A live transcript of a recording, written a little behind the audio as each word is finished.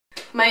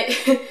My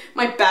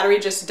my battery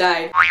just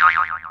died.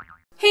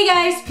 Hey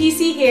guys,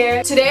 PC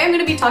here. Today I'm going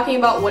to be talking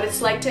about what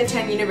it's like to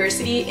attend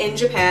university in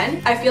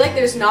Japan. I feel like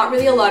there's not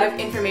really a lot of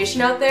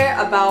information out there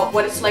about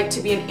what it's like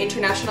to be an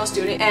international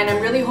student, and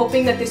I'm really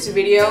hoping that this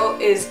video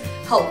is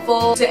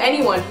helpful to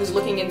anyone who's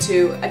looking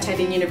into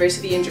attending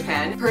university in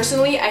Japan.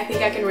 Personally, I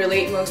think I can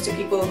relate most to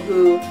people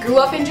who grew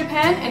up in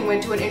Japan and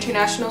went to an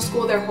international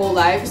school their whole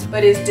lives,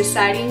 but is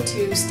deciding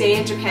to stay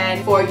in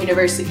Japan for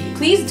university.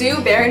 Please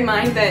do bear in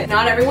mind that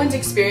not everyone's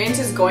experience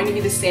is going to be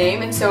the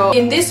same, and so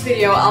in this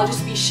video I'll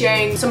just be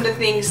sharing some of the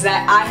things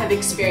that I have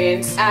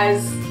experienced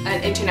as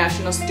an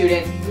international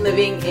student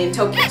living in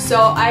Tokyo. So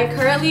I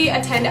currently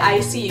attend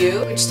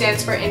ICU, which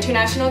stands for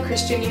International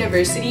Christian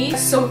University.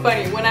 It's so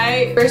funny, when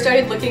I first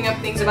started looking up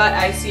things about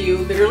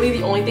ICU, literally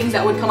the only things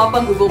that would come up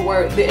on Google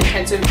were the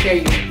intensive care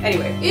unit.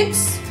 Anyway,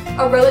 it's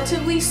a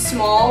relatively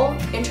small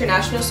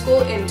international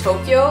school in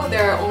Tokyo.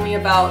 There are only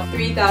about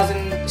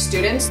 3,000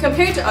 students.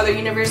 Compared to other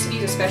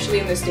universities, especially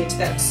in the States,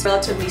 that's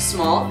relatively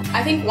small.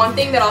 I think one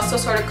thing that also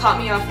sort of caught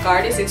me off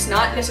guard is it's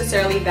not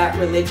necessarily that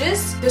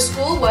religious. The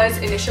school was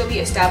initially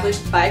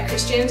established by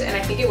Christians, and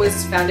I think it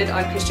was founded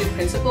on Christian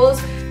principles,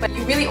 but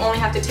you really only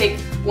have to take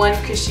one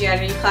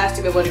Christianity class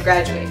to be able to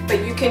graduate.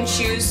 But you can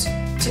choose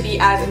to be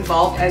as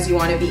involved as you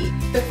want to be.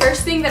 The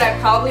first thing that I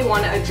probably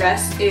want to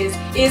address is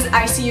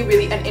ICU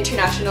really an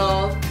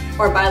international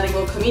or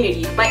bilingual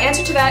community? My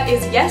answer to that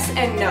is yes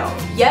and no.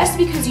 Yes,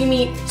 because you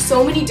meet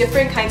so many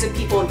different kinds of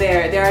people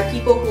there. There are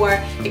people who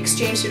are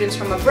exchange students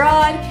from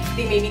abroad.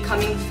 They may be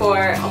coming for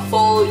a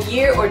full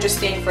year or just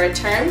staying for a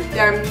term.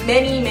 There are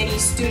many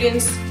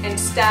students and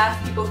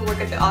staff, people who work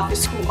at the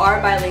office who are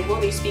bilingual.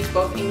 They speak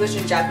both English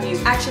and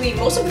Japanese. Actually,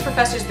 most of the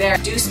professors there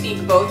do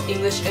speak both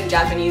English and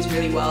Japanese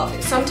really well.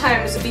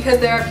 Sometimes, because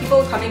there are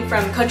people coming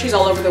from countries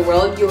all over the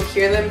world, you'll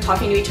hear them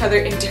talking to each other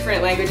in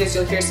different languages.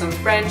 You'll hear some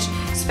French,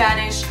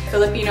 Spanish,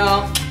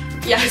 Filipino.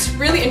 Yeah, it's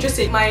really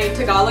interesting. My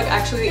Tagalog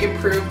actually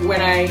improved when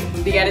I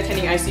began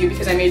attending ICU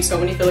because I made so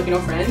many Filipino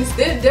friends.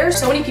 There are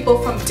so many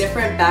people from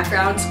different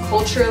backgrounds,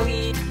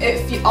 culturally.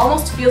 It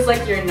almost feels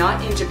like you're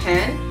not in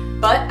Japan.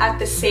 But at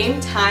the same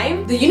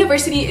time, the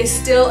university is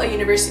still a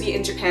university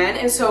in Japan,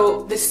 and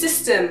so the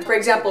system, for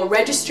example,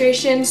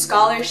 registration,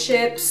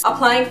 scholarships,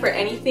 applying for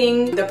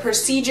anything, the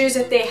procedures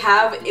that they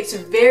have, it's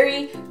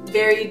very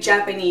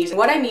Japanese.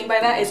 What I mean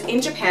by that is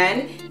in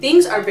Japan,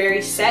 things are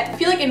very set. I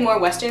feel like in more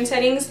Western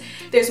settings,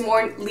 there's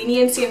more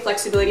leniency and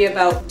flexibility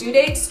about due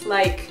dates.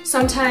 Like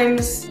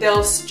sometimes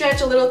they'll stretch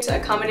a little to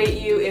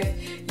accommodate you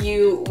if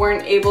you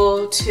weren't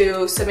able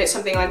to submit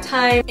something on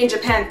time. In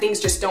Japan, things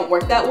just don't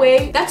work that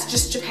way. That's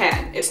just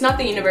Japan. It's not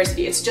the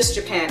university, it's just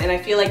Japan. And I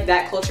feel like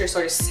that culture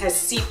sort of has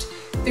seeped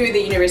through the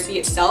university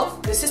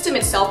itself. The system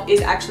itself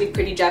is actually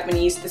pretty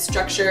Japanese. The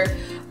structure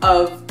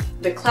of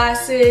the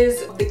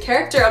classes, the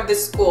character of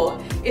this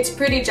school, it's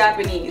pretty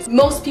Japanese.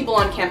 Most people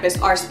on campus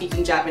are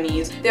speaking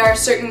Japanese. There are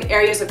certain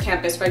areas of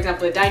campus, for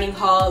example, the dining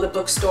hall, the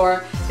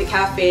bookstore, the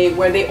cafe,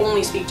 where they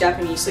only speak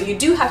Japanese. So you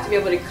do have to be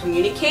able to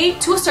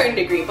communicate to a certain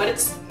degree, but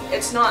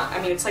it's not,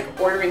 I mean, it's like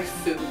ordering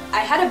food.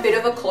 I had a bit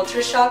of a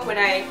culture shock when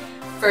I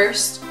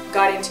first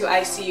got into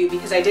ICU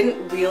because I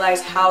didn't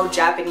realize how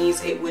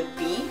Japanese it would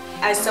be.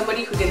 As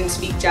somebody who didn't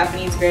speak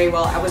Japanese very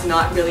well, I was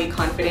not really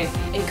confident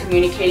in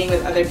communicating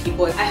with other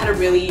people. I had a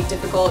really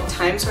difficult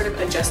time sort of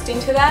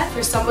adjusting to that.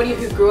 For somebody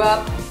who grew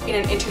up in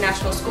an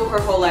international school her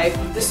whole life,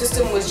 the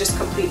system was just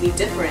completely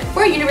different.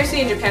 For a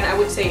university in Japan, I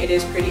would say it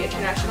is pretty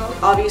international.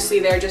 Obviously,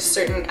 there are just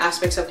certain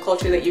aspects of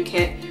culture that you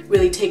can't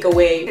really take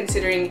away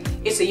considering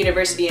it's a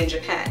university in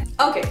Japan.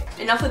 Okay,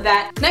 enough of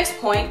that. Next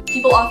point,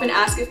 people often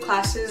ask if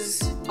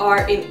classes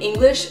are in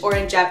English or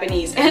in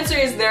Japanese. Answer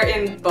is they're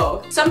in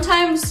both.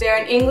 Sometimes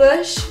they're in English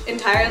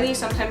entirely,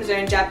 sometimes they're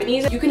in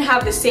Japanese. You can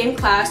have the same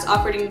class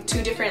offered in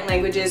two different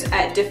languages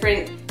at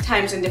different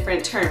times and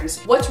different terms.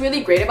 What's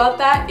really great about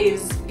that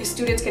is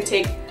students can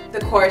take the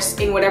course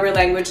in whatever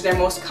language they're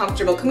most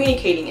comfortable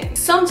communicating in.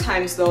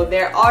 Sometimes though,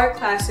 there are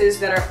classes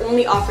that are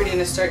only offered in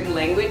a certain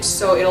language,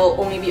 so it'll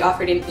only be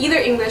offered in either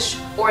English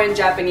or in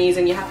Japanese,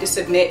 and you have to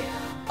submit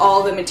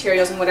all the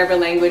materials in whatever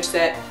language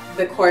that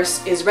the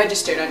course is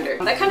registered under.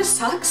 That kind of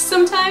sucks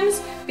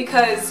sometimes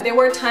because there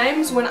were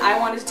times when I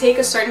wanted to take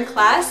a certain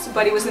class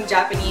but it was in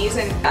Japanese,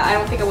 and I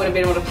don't think I would have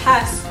been able to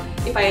pass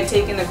if I had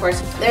taken the course.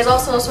 There's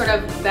also sort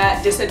of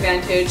that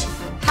disadvantage.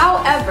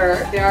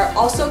 However, there are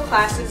also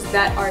classes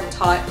that are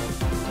taught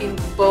in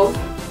both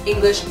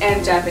English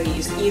and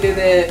Japanese. Either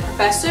the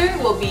professor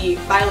will be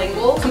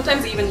bilingual,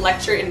 sometimes they even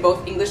lecture in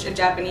both English and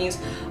Japanese,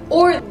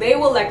 or they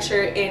will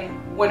lecture in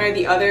one or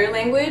the other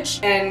language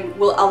and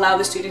will allow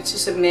the students to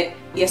submit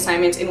the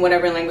assignments in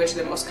whatever language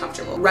they're most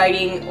comfortable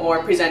writing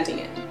or presenting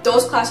it.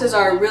 Those classes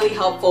are really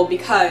helpful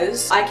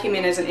because I came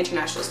in as an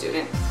international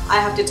student. I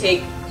have to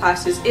take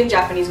classes in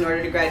Japanese in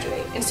order to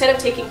graduate. Instead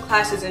of taking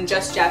classes in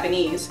just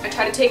Japanese, I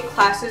try to take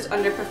classes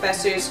under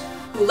professors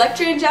who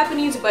lecture in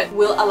Japanese but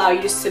will allow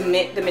you to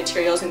submit the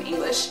materials in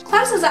English.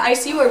 Classes at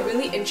ICU are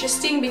really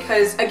interesting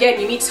because, again,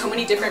 you meet so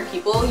many different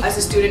people. As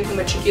a student who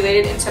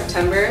matriculated in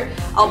September,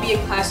 I'll be in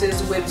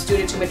classes with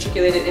students who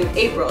matriculated in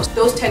April.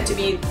 Those tend to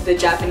be the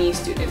Japanese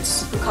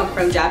students who come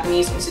from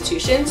Japanese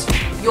institutions.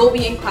 You'll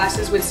be in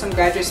classes with some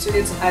graduate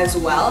students as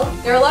well.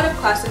 There are a lot of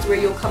classes where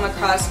you'll come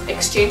across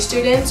exchange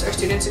students or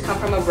students who come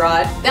from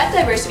abroad. That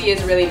diversity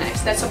is really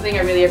nice. That's something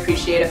I really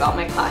appreciate about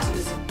my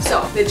classes.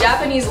 So, the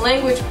Japanese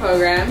language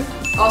program,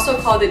 also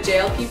called the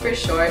JLP for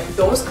short,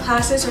 those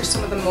classes are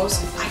some of the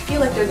most, I feel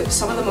like they're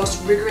some of the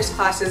most rigorous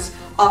classes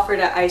offered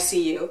at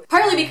ICU.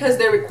 Partly because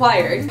they're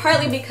required,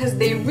 partly because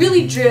they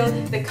really drill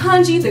the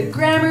kanji, the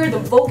grammar, the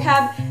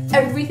vocab,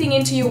 everything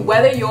into you,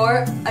 whether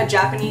you're a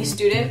Japanese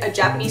student, a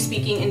Japanese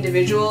speaking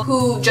individual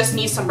who just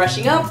needs some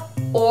brushing up,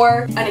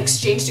 or an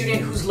exchange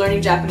student who's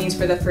learning Japanese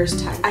for the first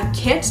time. I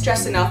can't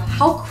stress enough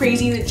how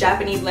crazy the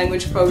Japanese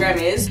language program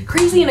is.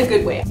 Crazy in a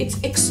good way.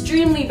 It's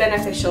extremely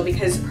beneficial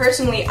because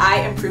personally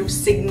I improved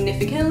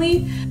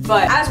significantly,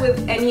 but as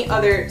with any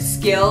other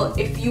skill,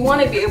 if you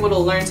want to be able to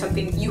learn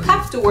something, you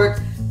have to work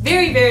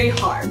very, very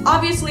hard.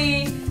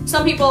 Obviously,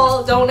 some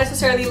people don't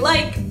necessarily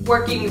like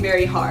working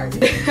very hard.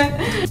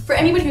 For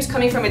anybody who's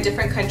coming from a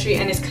different country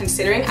and is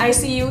considering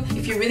ICU,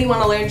 if you really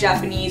want to learn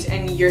Japanese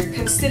and you're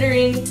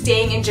considering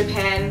staying in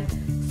Japan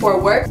for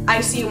work,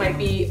 ICU might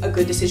be a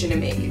good decision to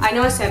make. I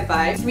know a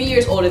senpai, 3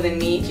 years older than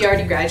me, he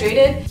already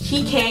graduated.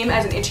 He came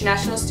as an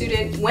international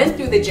student, went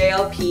through the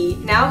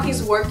JLP, now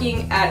he's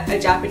working at a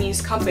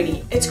Japanese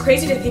company. It's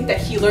crazy to think that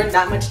he learned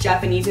that much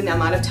Japanese in the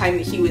amount of time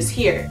that he was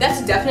here.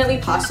 That's definitely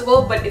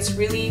possible, but it's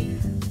really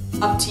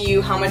up to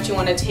you how much you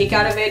want to take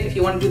out of it. If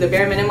you want to do the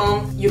bare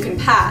minimum, you can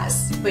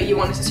pass, but you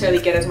won't necessarily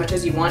get as much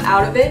as you want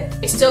out of it.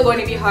 It's still going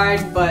to be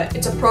hard, but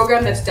it's a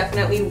program that's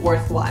definitely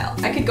worthwhile.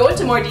 I could go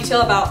into more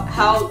detail about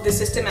how the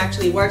system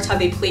actually works, how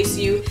they place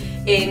you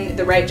in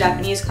the right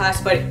Japanese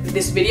class, but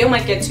this video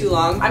might get too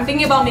long. I'm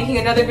thinking about making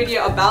another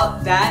video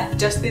about that,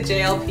 just the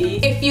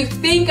JLP. If you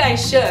think I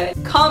should,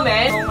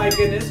 comment. Oh my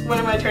goodness, what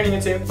am I turning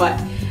into? But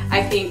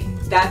I think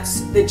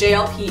the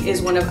JLP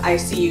is one of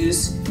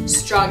ICU's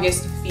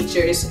strongest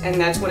features,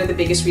 and that's one of the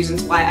biggest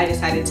reasons why I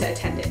decided to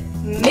attend it.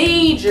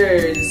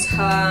 Majors.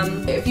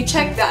 If you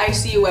check the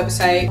ICU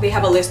website, they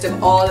have a list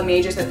of all the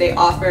majors that they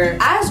offer.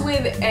 As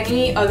with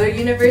any other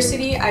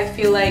university, I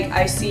feel like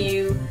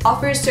ICU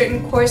offers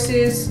certain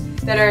courses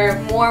that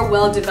are more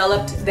well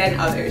developed than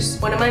others.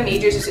 One of my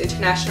majors is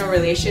international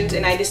relations,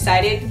 and I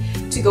decided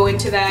to go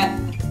into that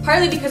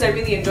partly because I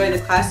really enjoy the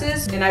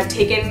classes and I've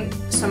taken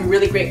some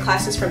really great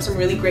classes from some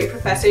really great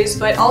professors,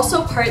 but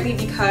also partly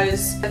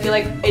because I feel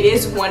like it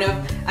is one of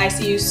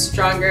ICU's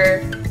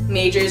stronger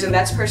majors, and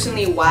that's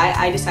personally why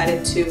I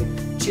decided to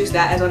choose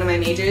that as one of my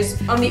majors.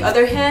 On the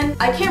other hand,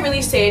 I can't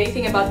really say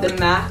anything about the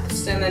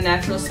maths and the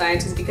natural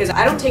sciences because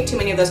I don't take too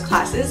many of those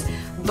classes,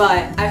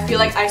 but I feel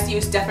like ICU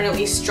is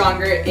definitely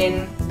stronger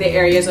in the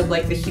areas of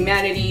like the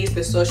humanities,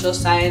 the social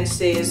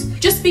sciences,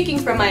 just speaking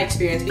from my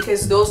experience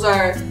because those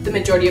are the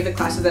majority of the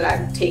classes that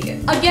I've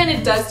taken. Again,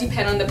 it does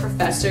depend on the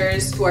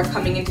professors who are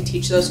coming in to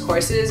teach those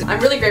courses. I'm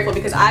really grateful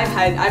because I've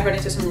run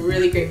into some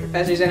really great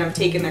professors and I've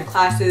taken their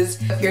classes.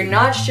 If you're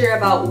not sure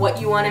about what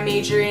you want to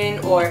major in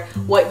or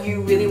what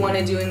you really want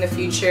to do in the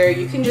future,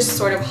 you can just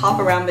sort of hop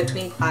around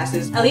between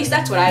classes. At least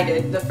that's what I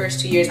did the first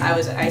 2 years I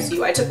was at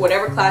ICU. I took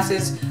whatever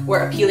classes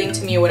were appealing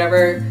to me or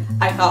whatever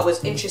I thought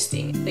was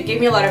interesting. They gave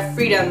me a lot of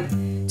freedom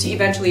to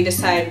eventually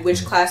decide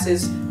which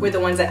classes were the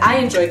ones that I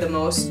enjoyed the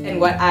most and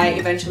what I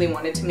eventually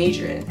wanted to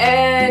major in.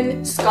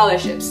 And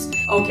scholarships.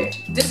 Okay,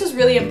 this is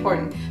really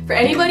important. For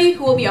anybody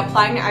who will be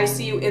applying to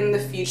ICU in the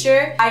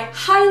future, I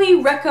highly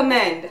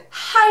recommend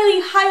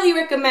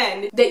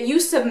that you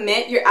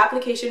submit your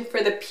application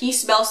for the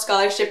Peace Bell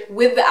Scholarship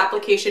with the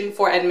application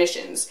for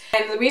admissions.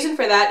 And the reason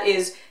for that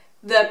is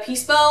the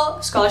Peace Bell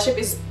Scholarship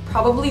is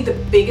probably the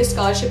biggest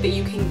scholarship that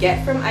you can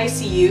get from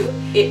ICU.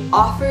 It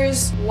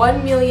offers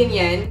 1 million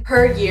yen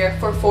per year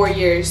for 4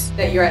 years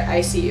that you're at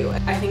ICU.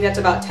 I think that's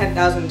about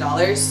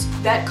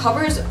 $10,000. That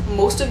covers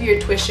most of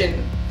your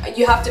tuition.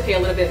 You have to pay a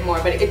little bit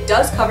more, but it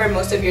does cover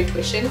most of your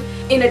tuition.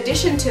 In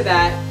addition to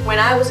that, when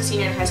I was a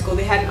senior in high school,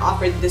 they hadn't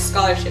offered this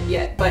scholarship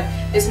yet, but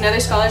there's another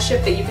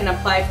scholarship that you can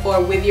apply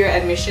for with your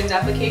admissions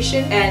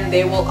application, and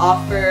they will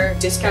offer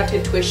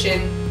discounted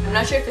tuition. I'm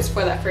not sure if it's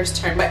for that first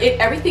term, but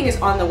everything is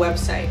on the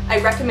website.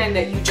 I recommend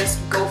that you just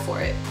go for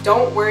it.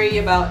 Don't worry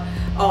about,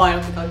 oh, I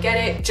don't think I'll get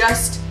it.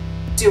 Just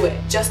do it.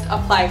 Just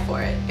apply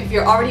for it. If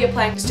you're already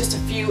applying, it's just a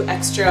few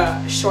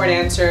extra short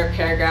answer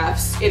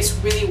paragraphs. It's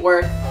really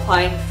worth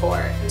applying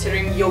for,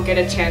 considering you'll get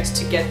a chance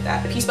to get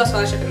that. The Peace Bell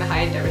Scholarship and the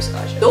High Endeavor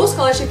Scholarship. Those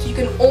scholarships you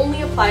can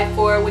only apply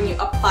for when you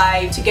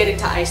apply to get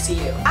into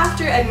ICU.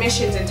 After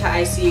admissions into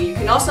ICU, you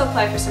can also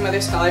apply for some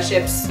other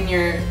scholarships. In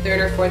your 3rd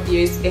or 4th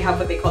years, they have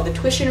what they call the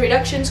Tuition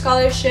Reduction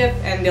Scholarship,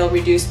 and they'll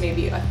reduce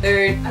maybe a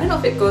third. I don't know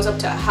if it goes up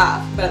to a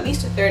half, but at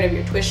least a third of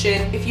your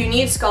tuition. If you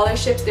need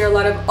scholarships, there are a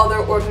lot of other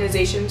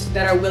organizations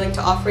that are are willing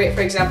to offer it,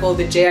 for example,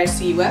 the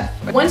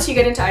JICUF. Once you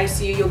get into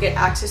ICU, you'll get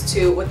access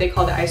to what they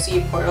call the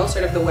ICU portal,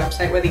 sort of the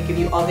website where they give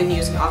you all the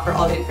news and offer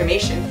all the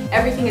information.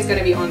 Everything is going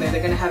to be on there.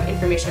 They're going to have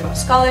information about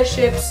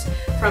scholarships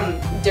from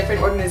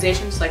different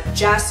organizations like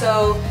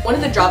JASO. One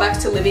of the drawbacks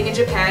to living in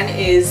Japan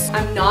is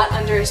I'm not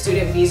under a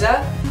student visa,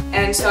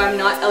 and so I'm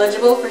not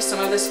eligible for some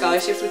of the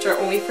scholarships which are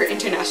only for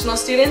international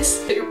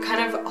students. It's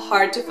kind of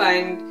hard to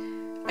find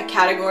a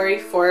category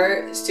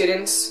for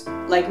students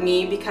like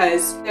me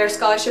because there are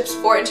scholarships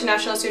for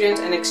international students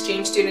and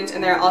exchange students,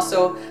 and there are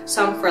also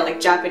some for like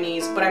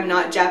Japanese, but I'm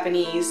not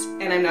Japanese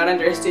and I'm not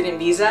under a student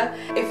visa.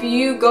 If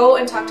you go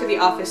and talk to the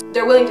office,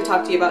 they're willing to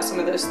talk to you about some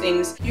of those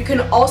things. You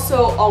can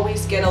also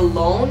always get a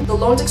loan. The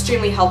loan's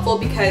extremely helpful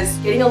because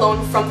getting a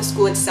loan from the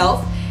school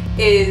itself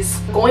is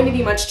going to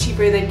be much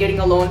cheaper than getting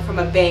a loan from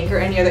a bank or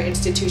any other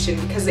institution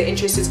because the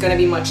interest is going to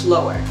be much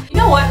lower. You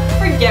know what?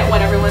 Forget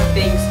what everyone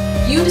thinks.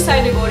 You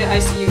decide to go to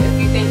ICU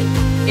if you think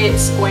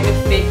it's going to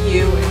fit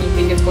you and you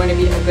think it's going to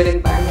be a good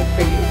environment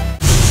for you.